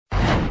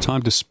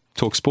Time to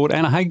talk sport.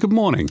 Anna, hey, good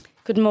morning.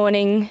 Good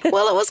morning.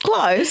 Well, it was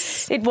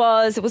close. It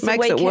was. It was Makes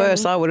the it weekend.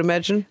 worse, I would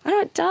imagine. I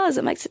know it does.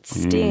 It makes it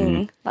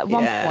sting. Like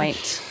 1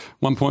 point.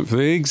 1 point for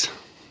the Eagles.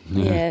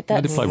 Yeah, They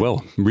did that's play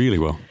well, really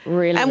well.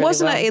 really. And really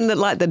wasn't well. it in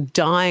the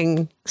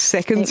dying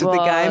seconds It of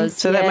the game? was,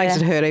 So that makes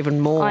yeah. it hurt even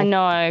more. I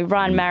know.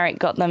 Ryan Marrick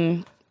got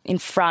them in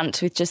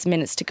front with just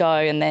minutes to go,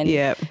 and then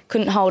Yep.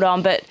 couldn't hold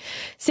on. But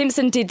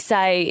Simpson did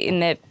say in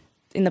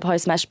the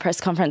post-match press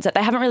conference that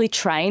they haven't really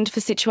trained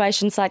for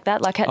situations like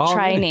that. Like at Oh, really?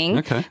 training,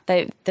 Okay.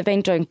 they've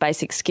been doing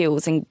basic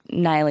skills and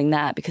nailing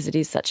that because it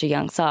is such a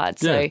young side.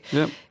 So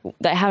Yeah,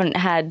 they haven't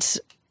had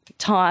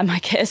time, I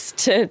guess,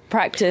 to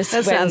practice.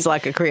 That sounds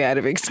like a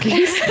creative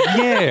excuse.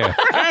 Yeah.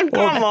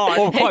 Come on.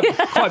 Or quite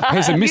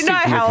pessimistic You know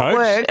from the how it coach.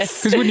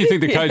 works. Because wouldn't you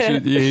think the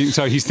coach,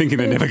 so he's thinking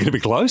they're never going to be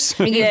close?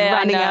 He's Yeah, I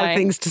running out know. of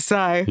things to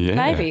say. Yeah.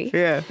 Maybe.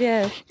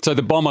 Yeah. So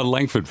the bomber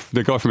Langford,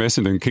 the guy from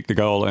Essendon, kicked the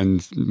goal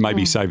and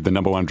maybe saved the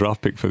number one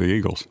draft pick for the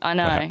Eagles. I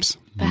know.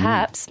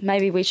 Perhaps.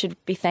 Maybe we should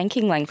be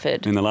thanking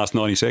Langford. In the last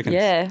 90 seconds.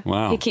 Yeah.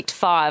 Wow. He kicked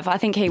 5. I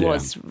think he Yeah.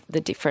 was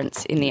the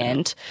difference in the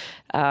end.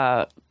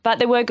 But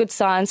there were good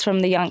signs from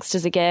the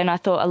youngsters again. I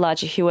thought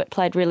Elijah Hewitt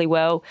played really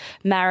well.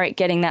 Marrick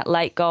getting that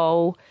late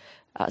goal.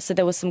 So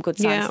there was some good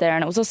signs Yeah. there.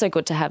 And it was also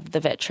good to have the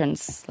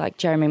veterans like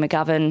Jeremy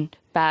McGovern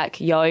back.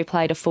 Yo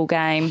played a full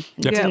game.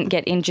 Yep. Didn't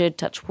get injured,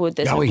 touch wood.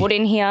 There's Yoey. no wood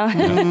in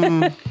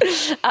here.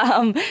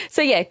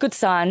 So, yeah, good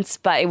signs.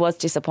 But it was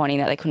disappointing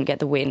that they couldn't get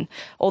the win.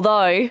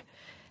 Although,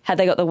 had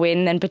they got the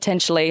win, then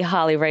potentially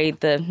Harley Reid,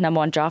 the number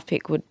one draft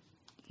pick, would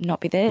not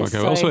be there. Might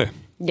go elsewhere.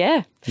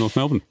 Yeah. North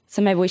Melbourne.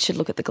 So maybe we should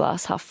look at the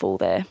glass half full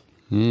there.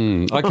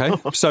 Okay.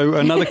 So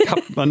another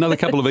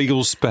couple of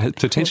Eagles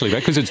potentially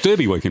back because it's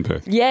Derby week in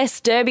Perth. Yes,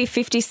 Derby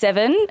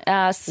 57.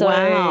 So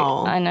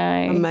Wow. I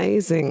know. Do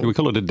Amazing. we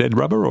call it a dead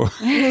rubber or?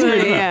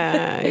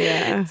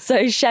 yeah.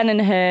 So Shannon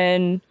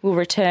Hearn will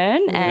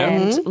return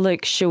and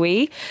Luke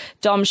Shuey.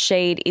 Dom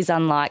Sheed is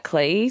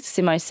unlikely.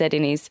 Simo said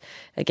in his,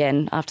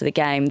 again, after the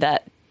game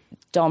that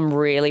Dom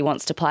really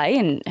wants to play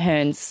and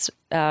Hearn's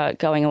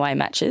going away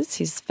matches,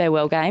 his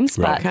farewell games,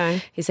 Right. but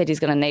Okay. he said he's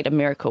going to need a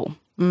miracle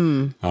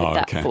with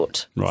that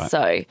foot. Right.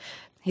 So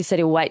he said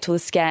he'll wait till the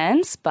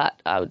scans, but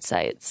I would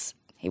say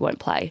he won't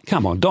play.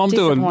 Come on, Dom,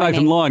 do it. Disappointing.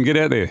 Nathan Lyon, get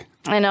out there.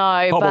 I know,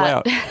 Hobble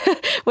but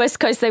out. West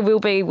Coast, they will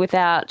be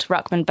without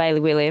Ruckman Bailey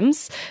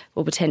Williams,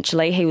 or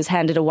potentially. He was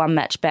handed a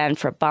one-match ban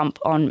for a bump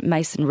on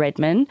Mason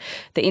Redman.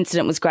 The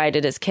incident was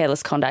graded as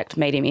careless conduct,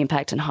 medium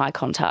impact and high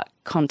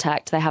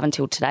contact. They have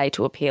until today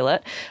to appeal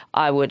it.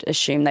 I would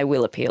assume they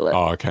will appeal it.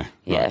 Oh, okay.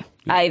 Yeah.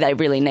 Right. A, they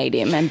really need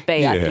him, and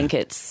B, I Yeah. think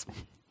it's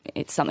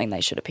something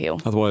they should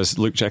appeal. Otherwise,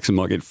 Luke Jackson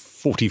might get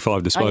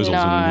 45 disposals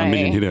I and know. a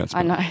million hit-outs.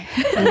 I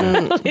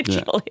know.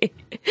 Literally.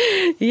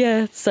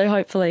 Yeah, so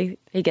hopefully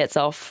he gets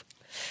off.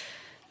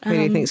 Who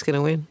do you think's going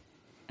to win?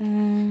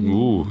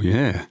 Ooh,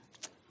 yeah.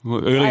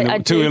 Well,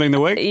 early in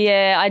the week?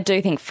 Yeah, I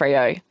do think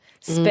Freo,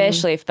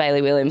 especially if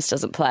Bailey Williams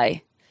doesn't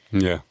play.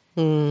 Yeah.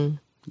 Yeah,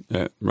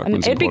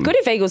 Ruckman's It'd be important. good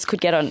if Eagles could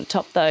get on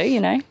top, though, you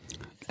know.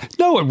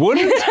 No, it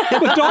wouldn't.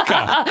 The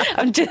Docker.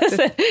 I'm just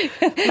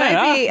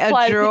Maybe a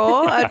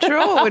draw. A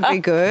draw would be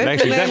good.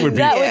 Actually, that would be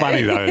That would-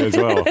 funny, though, as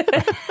well.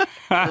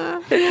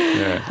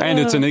 Yeah. And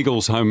it's an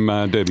Eagles home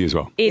derby as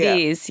well. It Yeah.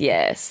 is,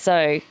 yeah.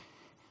 So,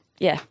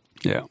 yeah.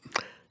 Yeah.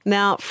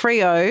 Now,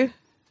 Freo,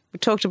 we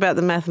talked about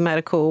the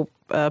mathematical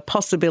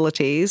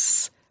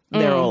possibilities.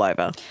 They're all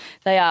over.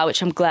 They are,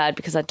 which I'm glad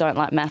because I don't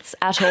like maths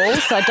at all,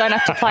 so I don't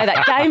have to play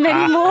that game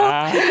anymore.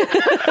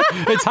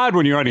 It's hard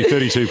when you're only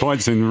 32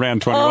 points in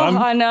round 21. Oh,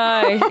 I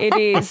know. It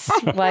is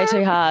way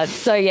too hard.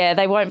 So, yeah,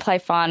 they won't play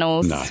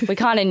finals. No. We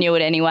kind of knew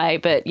it anyway,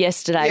 but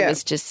yesterday Yeah.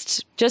 was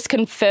just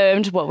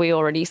confirmed what we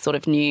already sort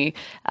of knew.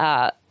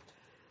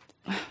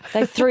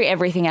 They threw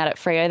everything out at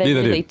Freo. They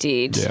Yeah, they really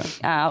did. did.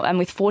 Yeah. And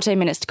with 14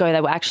 minutes to go,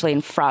 they were actually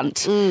in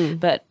front.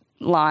 But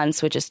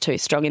Lions were just too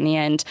strong in the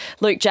end.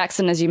 Luke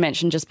Jackson, as you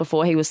mentioned just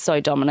before, he was so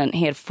dominant.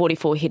 He had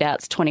 44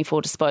 hit-outs,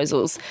 24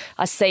 disposals.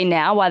 I see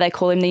now why they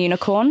call him the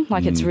unicorn.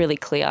 Like, it's really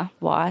clear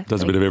why.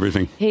 Does a bit of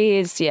everything. He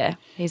is, yeah.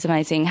 He's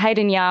amazing.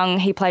 Hayden Young,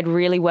 he played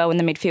really well in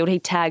the midfield. He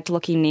tagged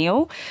Lockie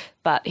Neal,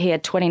 but he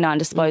had 29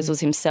 disposals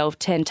himself,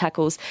 10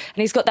 tackles.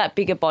 And he's got that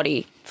bigger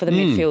body for the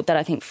midfield that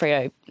I think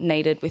Freo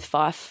needed with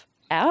Fife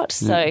out.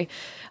 So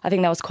I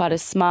think that was quite a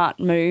smart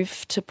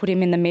move to put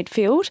him in the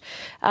midfield.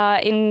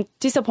 In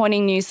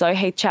disappointing news, though,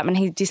 Heath Chapman,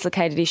 he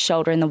dislocated his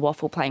shoulder in the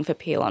waffle playing for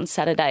Peel on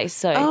Saturday.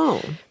 So,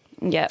 Oh,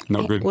 yeah.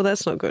 Not good. well,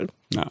 that's not good.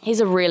 He's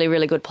a really,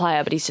 really good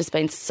player, but he's just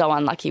been so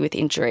unlucky with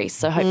injuries.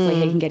 So hopefully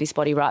he can get his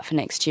body right for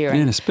next year.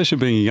 Yeah, and especially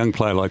being a young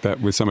player like that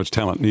with so much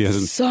talent. He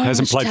hasn't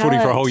much played footy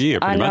for a whole year,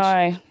 pretty I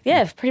much. know.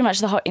 Yeah, pretty much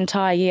the whole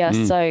entire year.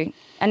 So,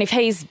 and if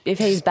he's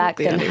back,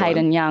 the then only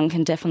Hayden Young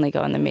can definitely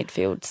go in the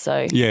midfield.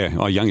 So, Yeah,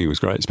 Youngie was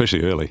great,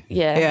 especially early.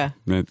 yeah.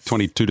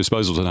 22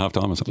 disposals at half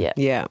time or something. Yeah.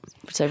 Yeah.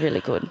 So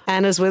really good.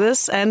 Anna's with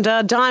us, and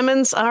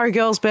diamonds are a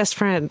girl's best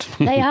friend.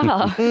 They are.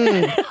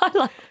 I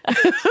like-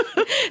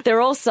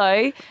 They're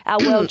also our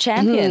world champs.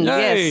 champions.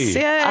 Yay. Yes.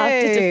 Yay.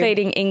 After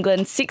defeating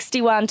England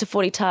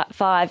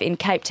 61-45 in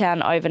Cape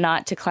Town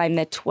overnight to claim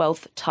their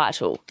 12th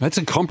title. That's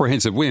a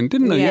comprehensive win,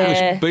 didn't they?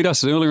 Yeah. They beat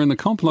us earlier in the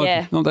comp, not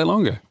that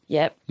long ago.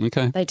 Yep.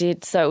 Okay. They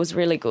did. So it was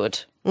really good.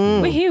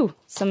 Woohoo.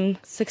 Some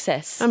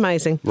success.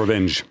 Amazing.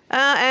 Revenge.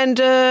 And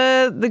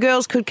the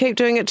girls could keep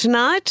doing it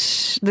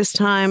tonight. This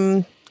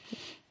time,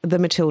 the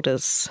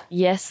Matildas.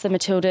 Yes, the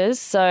Matildas.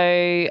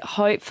 So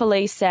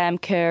hopefully Sam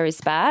Kerr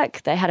is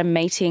back. They had a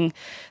meeting,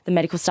 the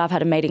medical staff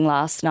had a meeting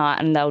last night,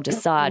 and they'll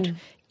decide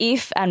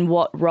if and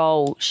what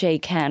role she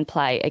can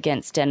play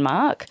against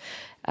Denmark.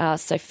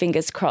 So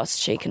fingers crossed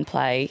she can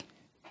play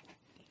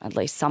at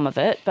least some of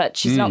it, but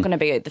she's not going to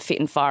be the fit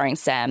and firing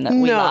Sam that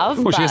we love.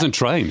 Well, but she hasn't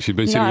trained. She'd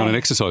been sitting on an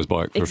exercise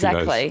bike for a few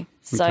days. Exactly.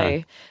 So,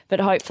 Okay. but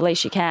hopefully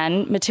she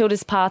can.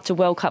 Matilda's path to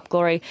World Cup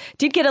glory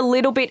did get a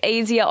little bit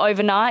easier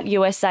overnight.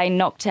 USA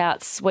knocked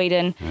out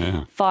Sweden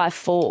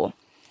 5-4.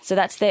 So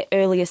that's their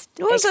earliest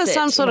Was there exit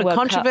some sort in the of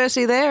World Cup.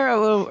 controversy there?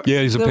 Or Yeah,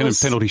 he's a there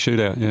penalty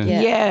shootout. Yeah.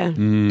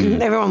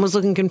 Yeah. Everyone was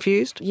looking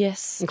confused,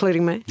 Yes.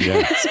 including me.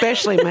 Yeah.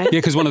 Especially me. Yeah,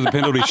 because one of the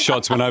penalty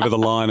shots went over the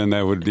line and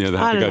they would, they had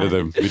I to go don't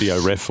to the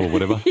video ref or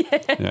whatever.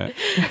 Yeah.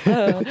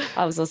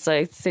 I was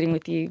also sitting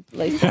with you,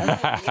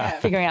 Lisa,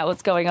 figuring out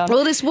what's going on.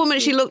 Well, this woman,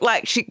 she looked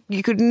like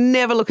you could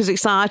never look as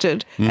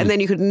excited, and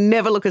then you could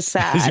never look as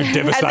sad. You're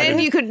devastated. And then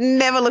you could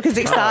never look as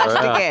excited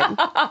again.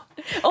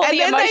 All And the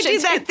then they emotions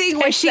did that in thing 10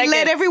 where she led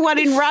seconds. everyone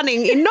in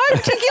running in no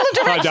particular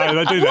direction. I know,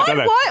 they do that, What? don't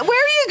they? What?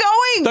 Where are you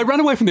going? They run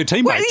away from their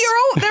teammates.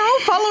 They're all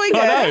following her.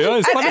 I know,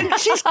 it's funny. And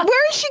she's,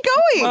 where is she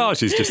going? Oh,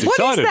 she's just What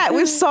excited. is that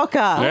with soccer?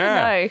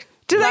 Yeah. No.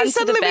 Do Run they to the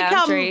suddenly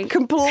boundary.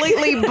 become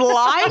completely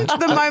blind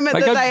the moment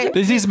that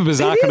they... This is a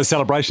bizarre It kind of is-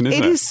 celebration,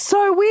 isn't It it? is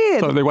so weird.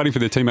 So they're waiting for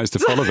their teammates to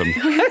follow them.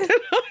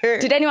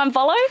 Did anyone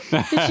follow?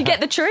 Did she get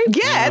the troop?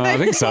 Yeah, I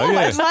think so,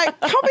 yeah. It's like,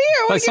 come here,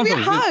 I want to give you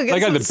a hug. They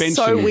go to the It's bench.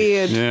 so and-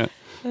 weird. Yeah,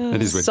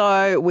 that is weird.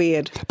 So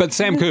weird. But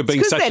Sam Kerr being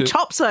Because such their a...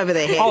 tops over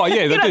their head. Oh, yeah,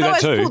 they you do know, that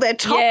always too. pull their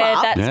top Yeah,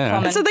 up. that's Yeah.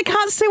 common. So they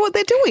can't see what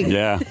they're doing.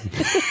 Yeah.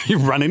 You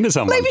run into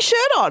someone. Leave your shirt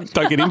on.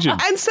 Don't get injured.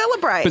 And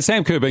celebrate. But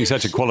Sam Kerr being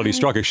such a quality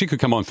striker, she could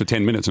come on for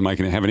 10 minutes and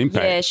have an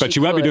impact. Yeah, but she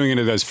won't be could. doing any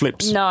of those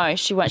flips. No,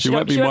 she won't. She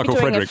won't be Michael doing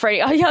Frederick. a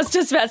Freddie. Oh, yeah, I was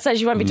just about to say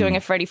she won't be doing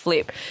a Freddie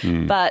flip.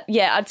 But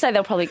yeah, I'd say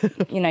they'll probably,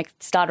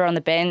 start her on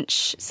the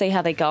bench, see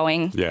how they're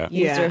going. Yeah.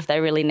 Use her Yeah. if they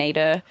really need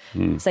her.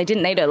 So they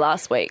didn't need her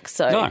last week,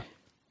 so No.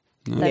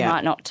 they Yeah.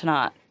 might not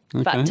tonight.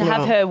 Okay. But to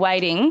have her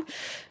waiting,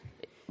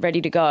 ready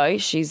to go,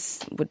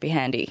 would be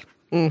handy.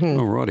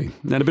 Alrighty.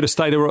 And a bit of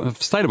state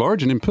of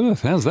origin in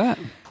Perth. How's that?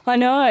 I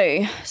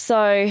know.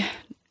 So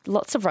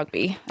lots of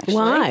rugby. Actually.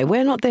 Why?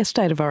 We're not their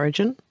state of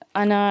origin.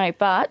 I know,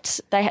 but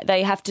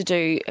they have to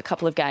do a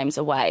couple of games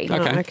away.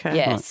 Okay. Okay.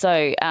 Yeah.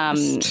 So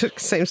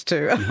Seems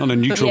to. On a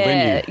neutral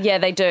venue. Yeah,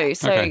 they do.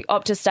 So Okay.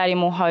 Optus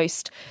Stadium will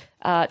host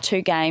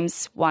 2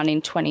 games, one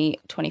in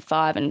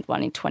 2025 and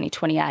one in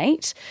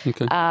 2028.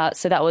 Okay.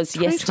 So that was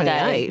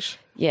yesterday. 2028?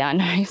 Yeah, I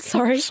know.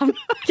 Sorry. It's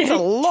a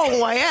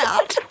long way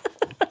out.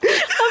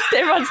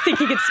 Everyone's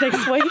thinking it's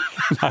next week.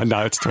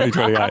 No, it's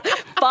 2028.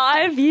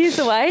 5 years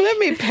away. Let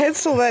me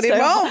pencil that in.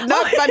 Oh,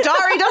 no, my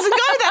diary doesn't go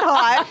that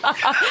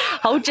high.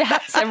 Hold your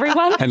hats,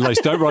 everyone. And Lise,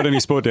 don't write any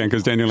sport down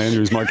because Daniel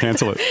Andrews might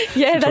cancel it.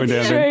 Yeah, Between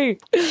that's now and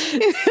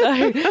true.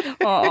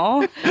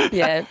 So,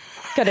 yeah,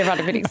 got everyone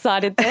a bit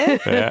excited there.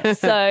 Yeah.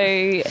 So,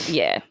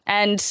 yeah.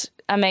 And,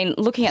 I mean,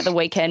 looking at the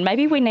weekend,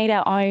 maybe we need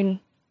our own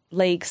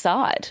league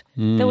side.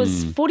 There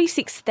was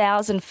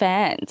 46,000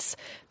 fans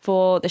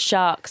for the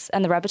Sharks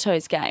and the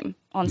Rabbitohs game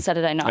on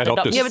Saturday night. At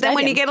Optus. Yeah, but then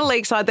when you Stadium. get a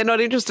league side, they're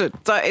not interested.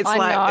 So it's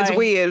I it's know.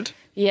 weird.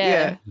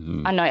 Yeah,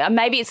 I know.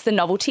 Maybe it's the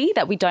novelty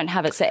that we don't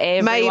have it, so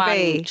everyone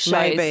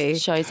Maybe.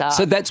 shows up.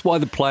 So that's why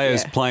the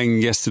players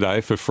playing yesterday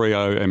for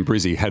Freo and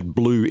Brizzy had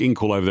blue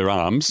ink all over their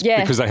arms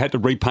Yeah. because they had to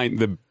repaint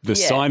the Yeah.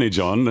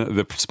 signage on,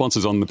 the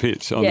sponsors on the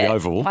pitch, on the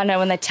oval. I know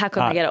when they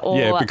tackle, they get it all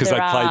yeah, up because their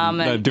they played arm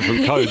a and-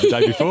 different code the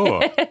day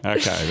before.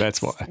 Okay, that's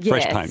why. Fresh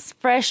Yes, paint.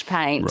 fresh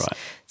paint. Right.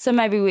 So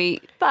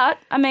maybe but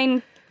I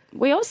mean,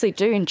 we obviously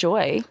do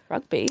enjoy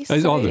rugby. So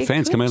Oh, the it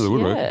fans come out of the could-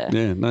 woodwork.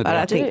 Yeah, no But I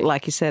doubt. think, do.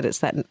 like you said, it's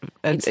that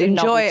It's the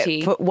enjoy novelty.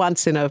 it for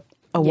once in a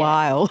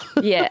while.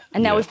 Yeah,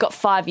 and now Yeah. we've got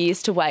 5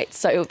 years to wait,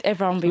 so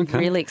everyone will be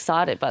really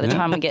excited by the Yeah.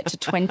 time we get to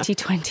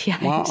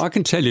 2028. Well, I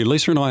can tell you,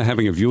 Lisa and I are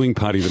having a viewing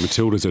party of the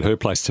Matildas at her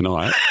place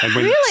tonight. And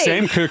when Really?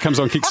 Sam Kerr comes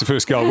on, kicks the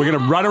first goal, we're going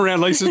to run around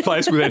Lisa's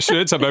place with our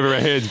shirts up over our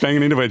heads,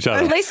 banging into each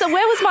other. Lisa,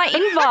 where was my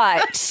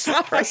invite? I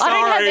don't have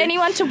Sorry.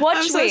 anyone to watch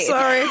I'm so with.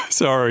 sorry.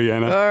 Sorry,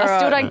 Anna. I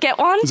still don't get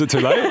one. Is it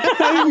too late?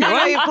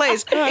 No,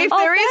 please.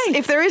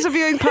 If there is a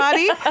viewing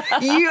party,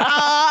 you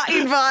are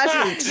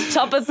invited.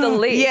 Top of the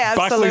list. Yeah,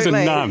 Buckley's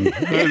absolutely. a none.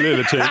 They're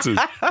the chances.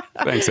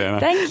 Thanks, Anna.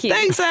 Thank you.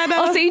 Thanks, Anna.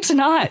 I'll see you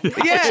tonight. Yeah.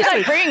 What should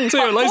I bring? See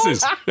you at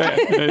Lisa's.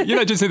 Yeah. You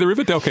don't just see the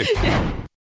Riverdale kid.